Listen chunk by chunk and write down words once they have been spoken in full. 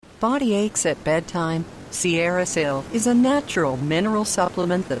body aches at bedtime, Sierra Sil is a natural mineral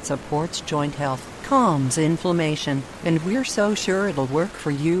supplement that supports joint health, calms inflammation, and we're so sure it'll work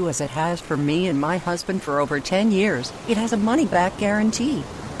for you as it has for me and my husband for over 10 years. It has a money-back guarantee.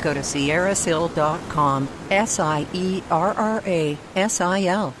 Go to sierrasil.com,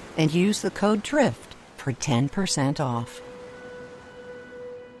 SIERRASIL, and use the code DRIFT for 10% off.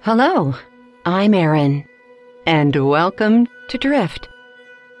 Hello, I'm Erin, and welcome to Drift.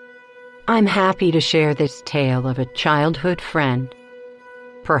 I'm happy to share this tale of a childhood friend.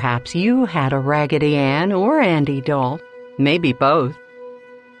 Perhaps you had a Raggedy Ann or Andy doll, maybe both,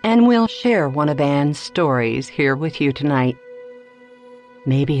 and we'll share one of Ann's stories here with you tonight.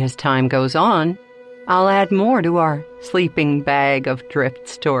 Maybe as time goes on, I'll add more to our sleeping bag of Drift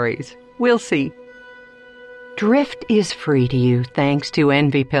stories. We'll see. Drift is free to you thanks to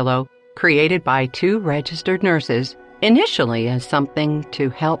Envy Pillow, created by 2 registered nurses, initially as something to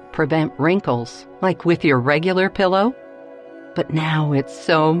help prevent wrinkles, like with your regular pillow. But now it's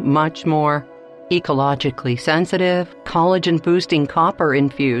so much more. Ecologically sensitive, collagen-boosting copper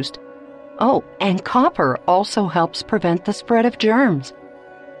infused. Oh, and copper also helps prevent the spread of germs.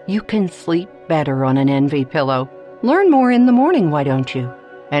 You can sleep better on an Envy Pillow. Learn more in the morning, why don't you?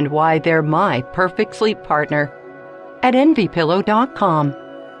 And why they're my perfect sleep partner at envypillow.com.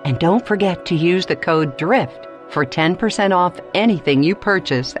 And don't forget to use the code DRIFT for 10% off anything you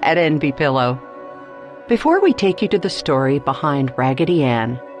purchase at Envy Pillow. Before we take you to the story behind Raggedy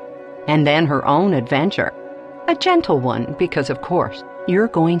Ann, and then her own adventure, a gentle one because, of course, you're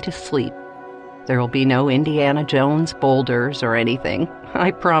going to sleep. There'll be no Indiana Jones boulders or anything,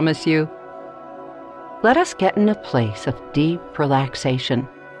 I promise you. Let us get in a place of deep relaxation.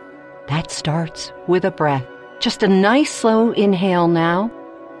 That starts with a breath. Just a nice slow inhale now.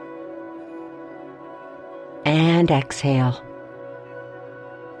 And exhale.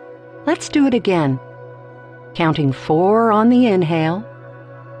 Let's do it again. Counting 4 on the inhale.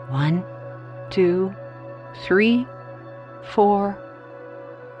 1, 2, 3, 4.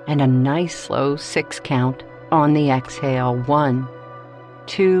 And a nice slow 6 count on the exhale. 1,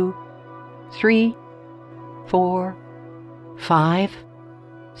 2, 3, 4, 5,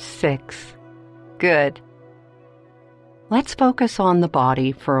 6. Good. Let's focus on the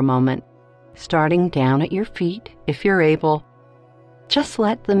body for a moment, starting down at your feet if you're able. Just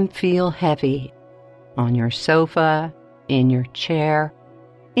let them feel heavy on your sofa, in your chair,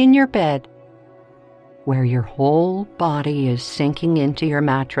 in your bed, where your whole body is sinking into your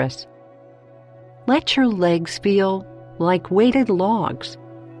mattress. Let your legs feel like weighted logs.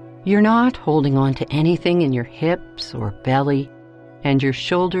 You're not holding on to anything in your hips or belly, and your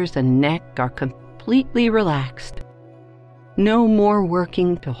shoulders and neck are completely relaxed. No more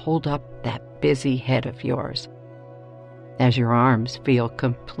working to hold up that busy head of yours. As your arms feel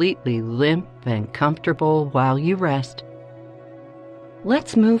completely limp and comfortable while you rest,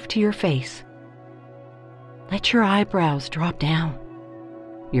 let's move to your face. Let your eyebrows drop down.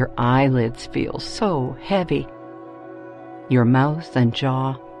 Your eyelids feel so heavy. Your mouth and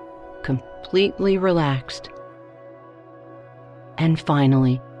jaw completely relaxed. And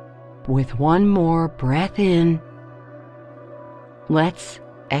finally, with one more breath in, let's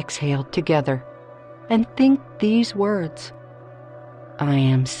exhale together and think these words. I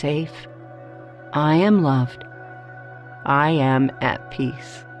am safe. I am loved. I am at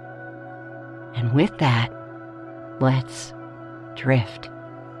peace. And with that, let's drift.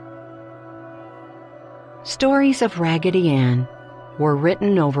 Stories of Raggedy Ann were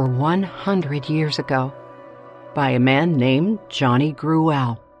written over 100 years ago by a man named Johnny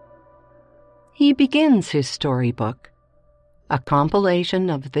Gruelle. He begins his storybook, a compilation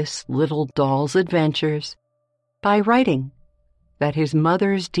of this little doll's adventures, by writing that his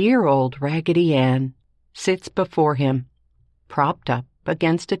mother's dear old Raggedy Ann sits before him, propped up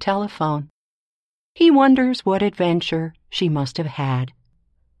against a telephone. He wonders what adventure she must have had,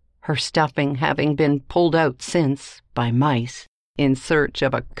 her stuffing having been pulled out since by mice in search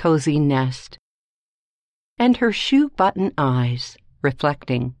of a cozy nest, and her shoe-button eyes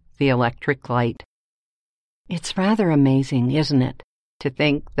reflecting the electric light. It's rather amazing, isn't it, to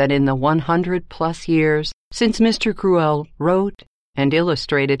think that in the 100-plus years since Mr. Gruelle wrote and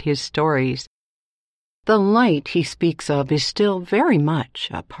illustrated his stories, the light he speaks of is still very much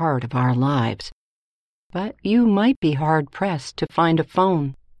a part of our lives. But you might be hard-pressed to find a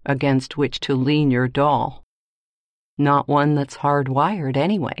phone against which to lean your doll. Not one that's hardwired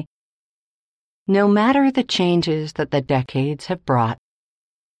anyway. No matter the changes that the decades have brought,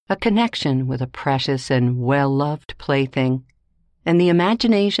 a connection with a precious and well-loved plaything, and the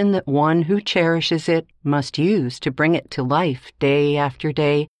imagination that one who cherishes it must use to bring it to life day after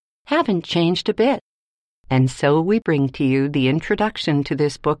day, haven't changed a bit. And so we bring to you the introduction to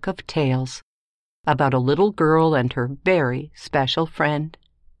this book of tales about a little girl and her very special friend.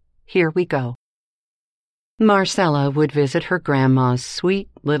 Here we go. Marcella would visit her grandma's sweet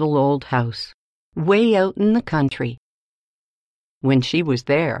little old house, way out in the country. When she was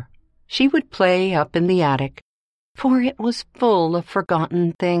there, she would play up in the attic, for it was full of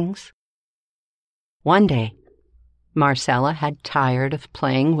forgotten things. One day, Marcella had tired of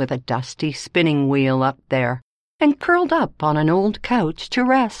playing with a dusty spinning wheel up there and curled up on an old couch to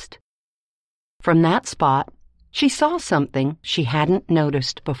rest. From that spot, she saw something she hadn't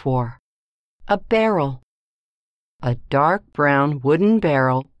noticed before. A barrel. A dark brown wooden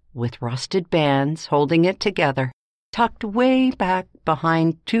barrel with rusted bands holding it together, tucked way back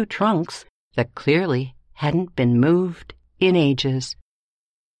behind two trunks that clearly hadn't been moved in ages.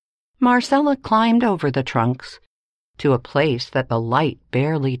 Marcella climbed over the trunks to a place that the light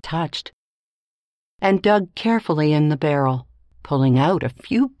barely touched, and dug carefully in the barrel, pulling out a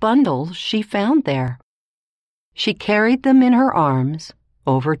few bundles she found there. She carried them in her arms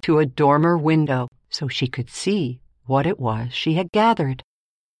over to a dormer window so she could see what it was she had gathered.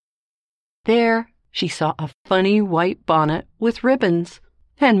 There she saw a funny white bonnet with ribbons,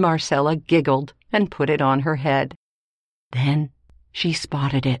 and Marcella giggled and put it on her head. Then she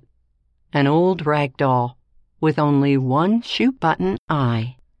spotted it, an old rag doll with only one shoe-button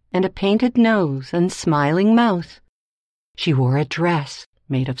eye and a painted nose and smiling mouth. She wore a dress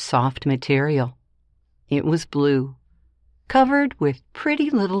made of soft material. It was blue, covered with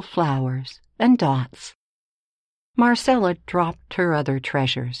pretty little flowers and dots. Marcella dropped her other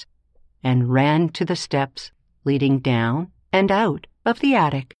treasures and ran to the steps leading down and out of the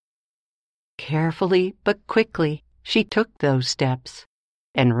attic. Carefully but quickly, she took those steps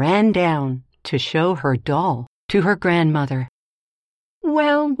and ran down to show her doll to her grandmother.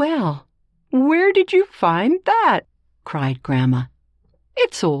 "Well, well, where did you find that?" cried Grandma.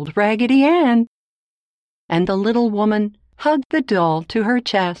 "It's old Raggedy Ann." And the little woman hugged the doll to her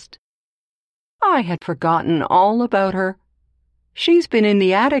chest. "I had forgotten all about her. She's been in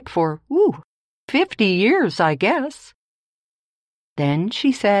the attic for, 50 years, I guess." Then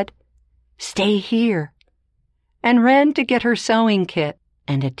she said, "Stay here," and ran to get her sewing kit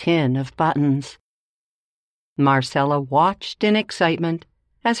and a tin of buttons. Marcella watched in excitement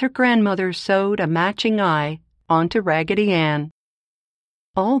as her grandmother sewed a matching eye onto Raggedy Ann,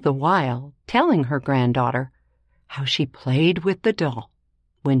 all the while telling her granddaughter how she played with the doll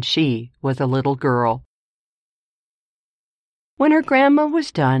when she was a little girl. When her grandma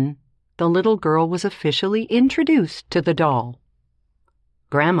was done, the little girl was officially introduced to the doll.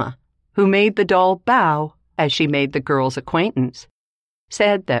 Grandma, who made the doll bow as she made the girl's acquaintance,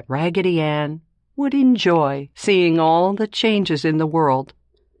 said that Raggedy Ann would enjoy seeing all the changes in the world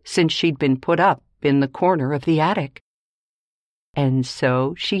since she'd been put up in the corner of the attic. And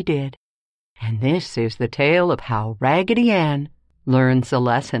so she did. And this is the tale of how Raggedy Ann learns a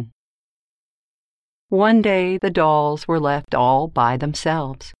lesson. One day the dolls were left all by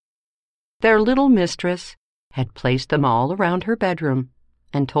themselves. Their little mistress had placed them all around her bedroom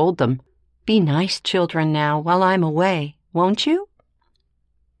and told them, "Be nice children now while I'm away, won't you?"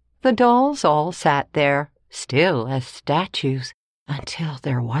 The dolls all sat there, still as statues, until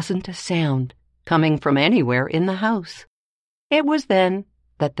there wasn't a sound coming from anywhere in the house. It was then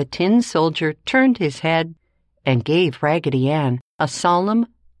that the tin soldier turned his head and gave Raggedy Ann a solemn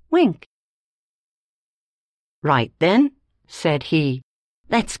wink. "Right then," said he,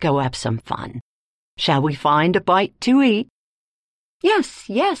 "let's go have some fun. Shall we find a bite to eat?" "Yes,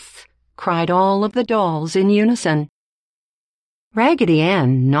 yes," cried all of the dolls in unison. Raggedy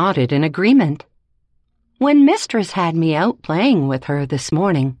Ann nodded in agreement. "When Mistress had me out playing with her this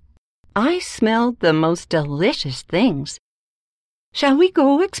morning, I smelled the most delicious things. Shall we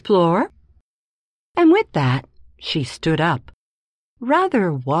go explore?" And with that, she stood up,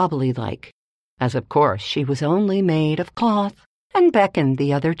 rather wobbly-like, as of course she was only made of cloth, and beckoned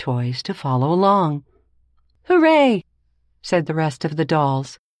the other toys to follow along. "Hooray!" said the rest of the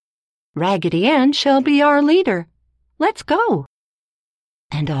dolls. "Raggedy Ann shall be our leader. Let's go."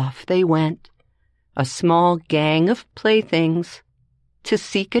 And off they went, a small gang of playthings, to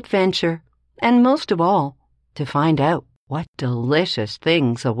seek adventure, and most of all, to find out what delicious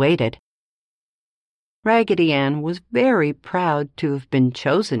things awaited. Raggedy Ann was very proud to have been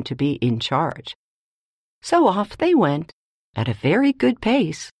chosen to be in charge. So off they went, at a very good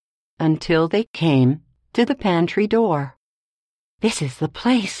pace, until they came to the pantry door. "This is the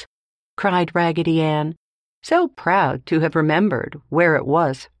place," cried Raggedy Ann, so proud to have remembered where it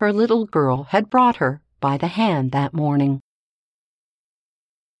was her little girl had brought her by the hand that morning.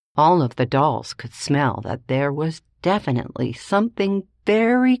 All of the dolls could smell that there was definitely something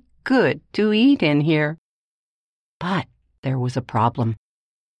very good to eat in here. But there was a problem.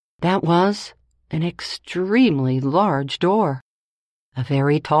 That was an extremely large door, a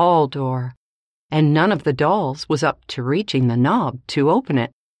very tall door, and none of the dolls was up to reaching the knob to open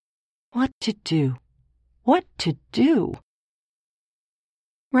it. What to do? What to do?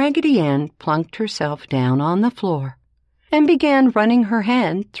 Raggedy Ann plunked herself down on the floor and began running her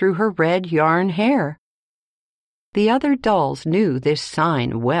hand through her red yarn hair. The other dolls knew this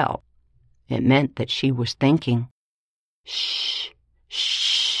sign well. It meant that she was thinking. "Shh,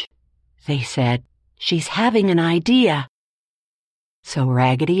 shh," they said. "She's having an idea." So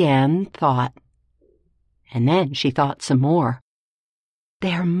Raggedy Ann thought. And then she thought some more.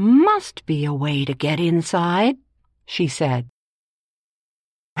 "There must be a way to get inside," she said.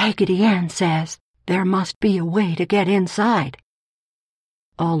 "Raggedy Ann says there must be a way to get inside,"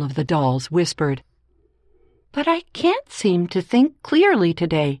 all of the dolls whispered. "But I can't seem to think clearly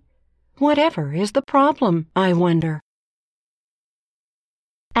today. Whatever is the problem, I wonder?"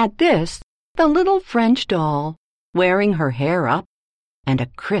 At this, the little French doll, wearing her hair up and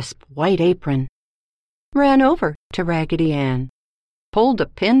a crisp white apron, ran over to Raggedy Ann, pulled a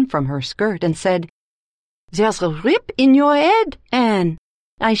pin from her skirt and said, "There's a rip in your head, Ann.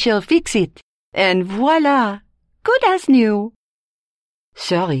 I shall fix it, and voila, good as new.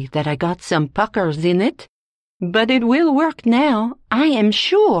 Sorry that I got some puckers in it, but it will work now, I am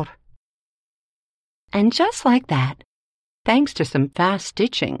sure." And just like that, thanks to some fast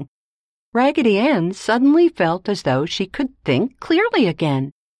stitching, Raggedy Ann suddenly felt as though she could think clearly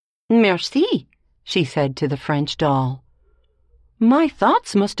again. "Merci," she said to the French doll. "My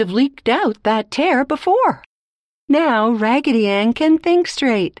thoughts must have leaked out that tear before. Now Raggedy Ann can think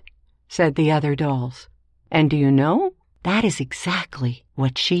straight," said the other dolls. And do you know, that is exactly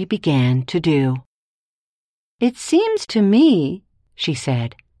what she began to do. "It seems to me," she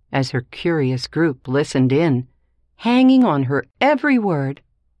said, as her curious group listened in, hanging on her every word,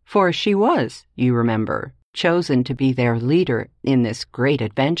 for she was, you remember, chosen to be their leader in this great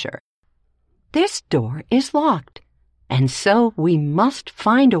adventure. "This door is locked, and so we must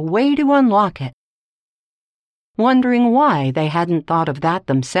find a way to unlock it." Wondering why they hadn't thought of that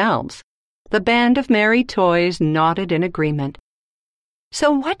themselves, the band of merry toys nodded in agreement.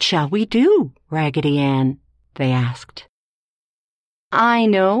 "So what shall we do, Raggedy Ann?" they asked. "I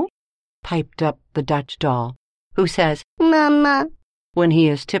know," piped up the Dutch doll, who says, "Mama," when he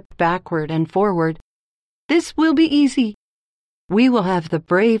is tipped backward and forward. "This will be easy. We will have the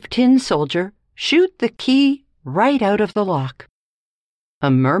brave tin soldier shoot the key right out of the lock."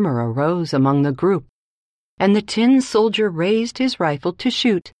 A murmur arose among the group, and the tin soldier raised his rifle to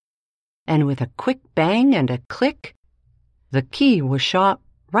shoot, and with a quick bang and a click, the key was shot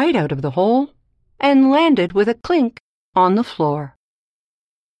right out of the hole and landed with a clink on the floor.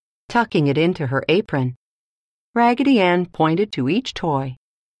 Tucking it into her apron, Raggedy Ann pointed to each toy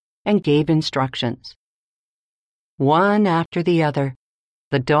and gave instructions. One after the other,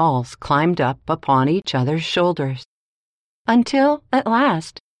 the dolls climbed up upon each other's shoulders, until at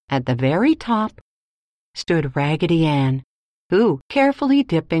last, at the very top, stood Raggedy Ann, who, carefully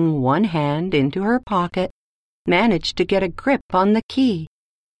dipping one hand into her pocket, managed to get a grip on the key,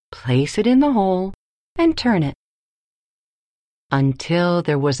 place it in the hole, and turn it. Until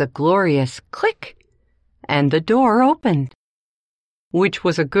there was a glorious click, and the door opened. Which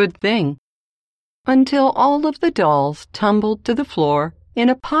was a good thing, until all of the dolls tumbled to the floor in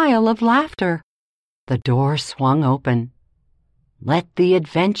a pile of laughter. The door swung open. Let the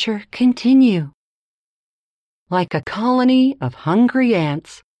adventure continue. Like a colony of hungry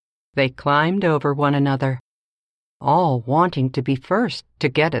ants, they climbed over one another, all wanting to be first to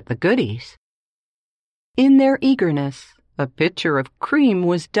get at the goodies. In their eagerness, a pitcher of cream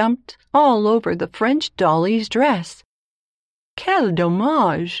was dumped all over the French dolly's dress. Quel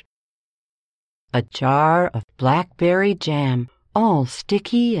dommage! A jar of blackberry jam, all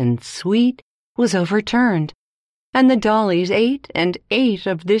sticky and sweet, was overturned, and the dollies ate and ate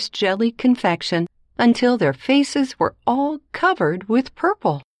of this jelly confection until their faces were all covered with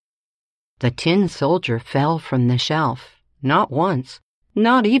purple. The tin soldier fell from the shelf, not once,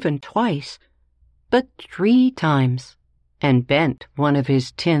 not even twice, but 3 times, and bent one of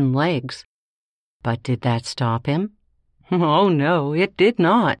his tin legs. But did that stop him? Oh no, it did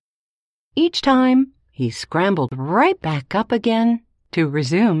not. Each time he scrambled right back up again to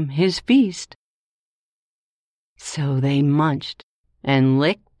resume his feast. So they munched and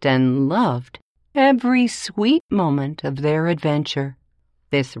licked and loved every sweet moment of their adventure,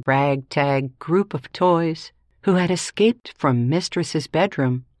 this ragtag group of toys who had escaped from Mistress's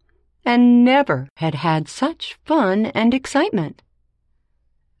bedroom and never had had such fun and excitement.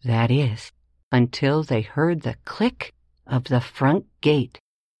 That is, until they heard the click of the front gate.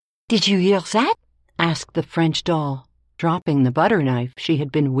 "Did you hear that?" asked the French doll, dropping the butter knife she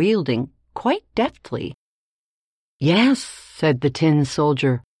had been wielding quite deftly. "Yes," said the tin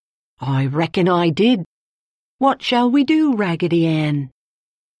soldier. "I reckon I did. What shall we do, Raggedy Ann?"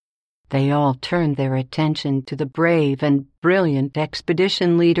 They all turned their attention to the brave and brilliant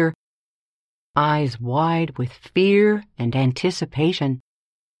expedition leader, eyes wide with fear and anticipation.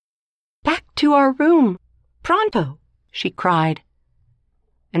 "Back to our room, pronto!" she cried.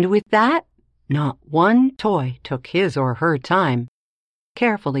 And with that, not one toy took his or her time,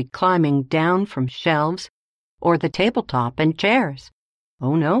 carefully climbing down from shelves or the tabletop and chairs.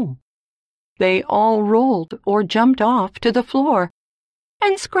 Oh no. They all rolled or jumped off to the floor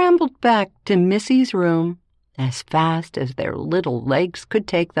and scrambled back to Missy's room as fast as their little legs could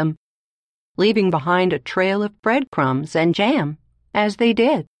take them, leaving behind a trail of breadcrumbs and jam as they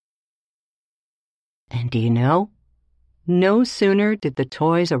did. And do you know, no sooner did the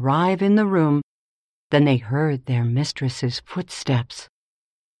toys arrive in the room than they heard their mistress's footsteps.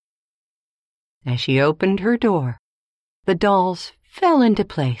 As she opened her door, the dolls fell into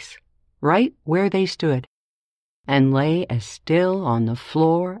place, right where they stood, and lay as still on the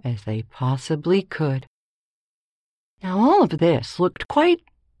floor as they possibly could. Now all of this looked quite,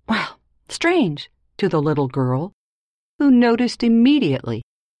 strange to the little girl, who noticed immediately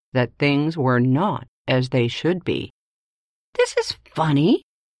that things were not as they should be. "This is funny,"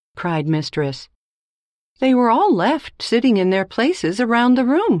 cried Mistress. "They were all left sitting in their places around the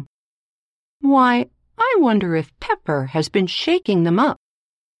room. Why, I wonder if Pepper has been shaking them up."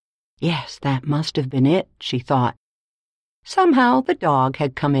 Yes, that must have been it, she thought. Somehow the dog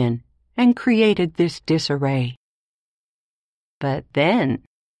had come in and created this disarray. But then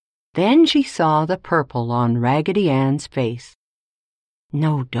she saw the purple on Raggedy Ann's face.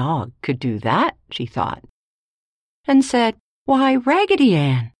 No dog could do that, she thought, and said, "Why, Raggedy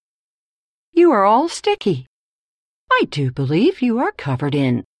Ann, you are all sticky. I do believe you are covered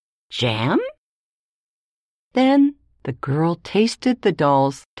in jam?" Then the girl tasted the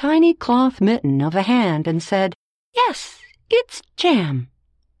doll's tiny cloth mitten of a hand and said, "Yes, it's jam.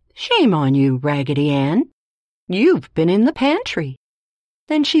 Shame on you, Raggedy Ann. You've been in the pantry."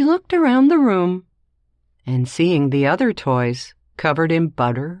 Then she looked around the room, and seeing the other toys covered in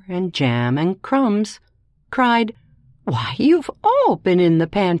butter and jam and crumbs, cried, "Why, you've all been in the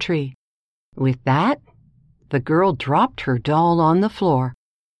pantry." With that, the girl dropped her doll on the floor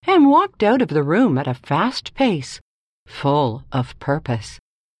and walked out of the room at a fast pace, full of purpose.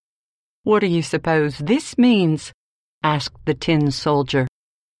 "What do you suppose this means?" asked the tin soldier.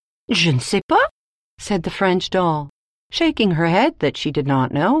 "Je ne sais pas," said the French doll, shaking her head that she did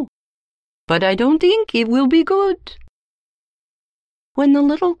not know. "But I don't think it will be good." When the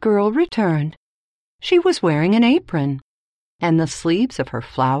little girl returned, she was wearing an apron, and the sleeves of her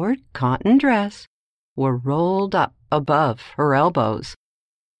flowered cotton dress were rolled up above her elbows.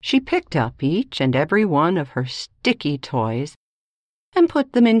 She picked up each and every one of her sticky toys and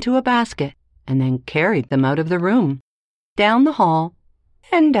put them into a basket, and then carried them out of the room, down the hall,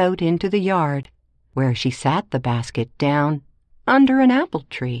 and out into the yard, where she sat the basket down under an apple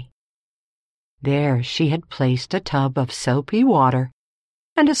tree. There she had placed a tub of soapy water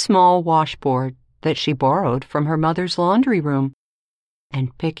and a small washboard that she borrowed from her mother's laundry room,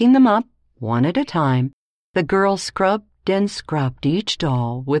 and picking them up one at a time, the girl scrubbed and scrubbed each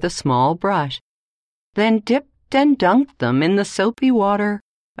doll with a small brush, then dipped and dunked them in the soapy water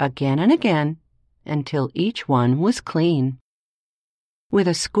again and again until each one was clean. With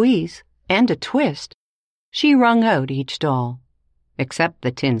a squeeze and a twist, she wrung out each doll, except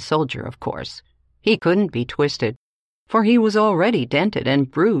the tin soldier, of course. He couldn't be twisted, for he was already dented and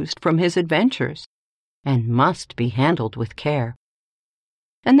bruised from his adventures, and must be handled with care,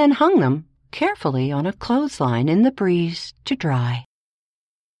 and then hung them carefully on a clothesline in the breeze to dry.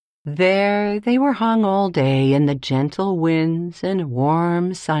 There they were hung all day in the gentle winds and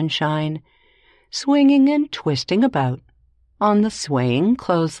warm sunshine, swinging and twisting about on the swaying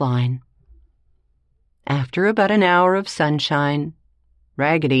clothesline. After about an hour of sunshine,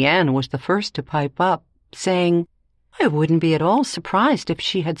 Raggedy Ann was the first to pipe up, saying, "I wouldn't be at all surprised if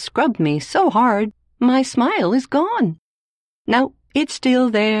she had scrubbed me so hard my smile is gone." "No, it's still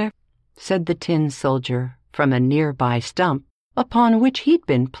there," said the tin soldier from a nearby stump upon which he'd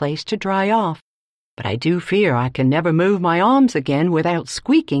been placed to dry off. "But I do fear I can never move my arms again without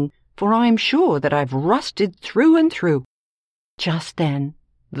squeaking, for I'm sure that I've rusted through and through." Just then,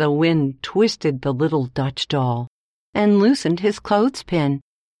 the wind twisted the little Dutch doll and loosened his clothespin.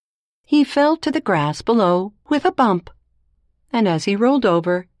 he fell to the grass below with a bump, and as he rolled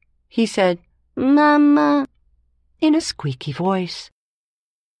over, he said, "Mama," in a squeaky voice.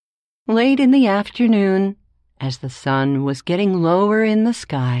 Late in the afternoon, as the sun was getting lower in the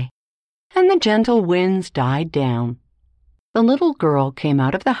sky, and the gentle winds died down, the little girl came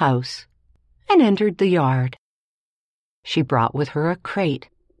out of the house and entered the yard. She brought with her a crate,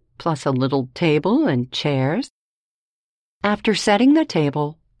 plus a little table and chairs. After setting the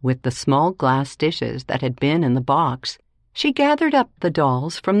table with the small glass dishes that had been in the box, she gathered up the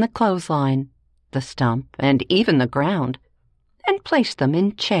dolls from the clothesline, the stump, and even the ground, and placed them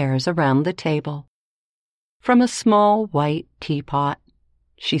in chairs around the table. From a small white teapot,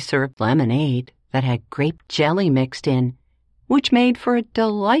 she served lemonade that had grape jelly mixed in, which made for a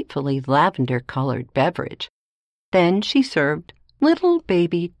delightfully lavender-colored beverage. Then she served little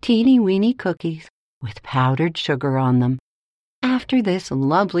baby teeny-weeny cookies with powdered sugar on them. After this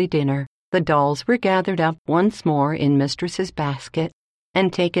lovely dinner, the dolls were gathered up once more in Mistress's basket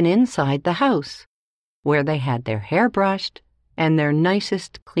and taken inside the house, where they had their hair brushed and their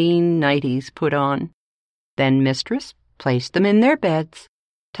nicest clean nighties put on. Then Mistress placed them in their beds,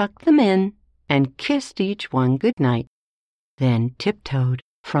 tucked them in, and kissed each one good night, then tiptoed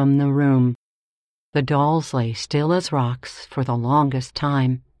from the room. The dolls lay still as rocks for the longest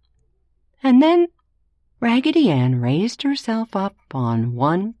time, and then Raggedy Ann raised herself up on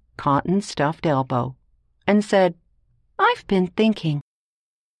one cotton-stuffed elbow and said, "I've been thinking."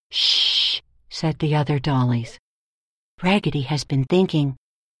 "Shh," said the other dollies. "Raggedy has been thinking."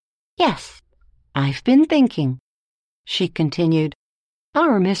 "Yes, I've been thinking," she continued.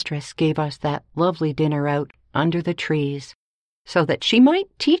 "Our mistress gave us that lovely dinner out under the trees so that she might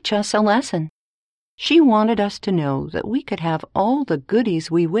teach us a lesson. She wanted us to know that we could have all the goodies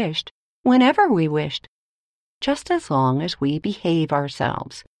we wished whenever we wished, just as long as we behave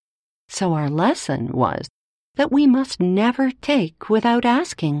ourselves. So our lesson was that we must never take without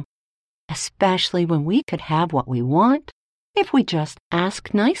asking, especially when we could have what we want if we just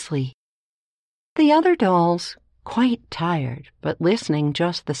ask nicely." The other dolls, quite tired but listening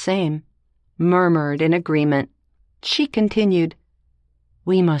just the same, murmured in agreement. She continued,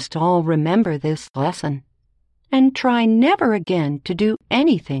 "We must all remember this lesson and try never again to do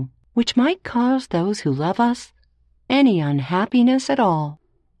anything which might cause those who love us any unhappiness at all."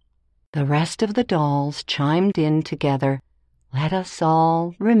 The rest of the dolls chimed in together, "Let us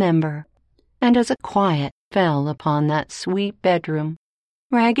all remember." And as a quiet fell upon that sweet bedroom,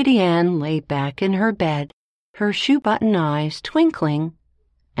 Raggedy Ann lay back in her bed, her shoe-button eyes twinkling,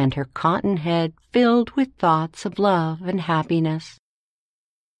 and her cotton head filled with thoughts of love and happiness.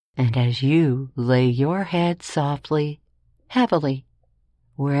 And as you lay your head softly, heavily,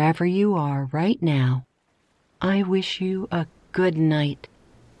 wherever you are right now, I wish you a good night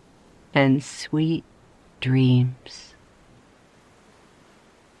and sweet dreams.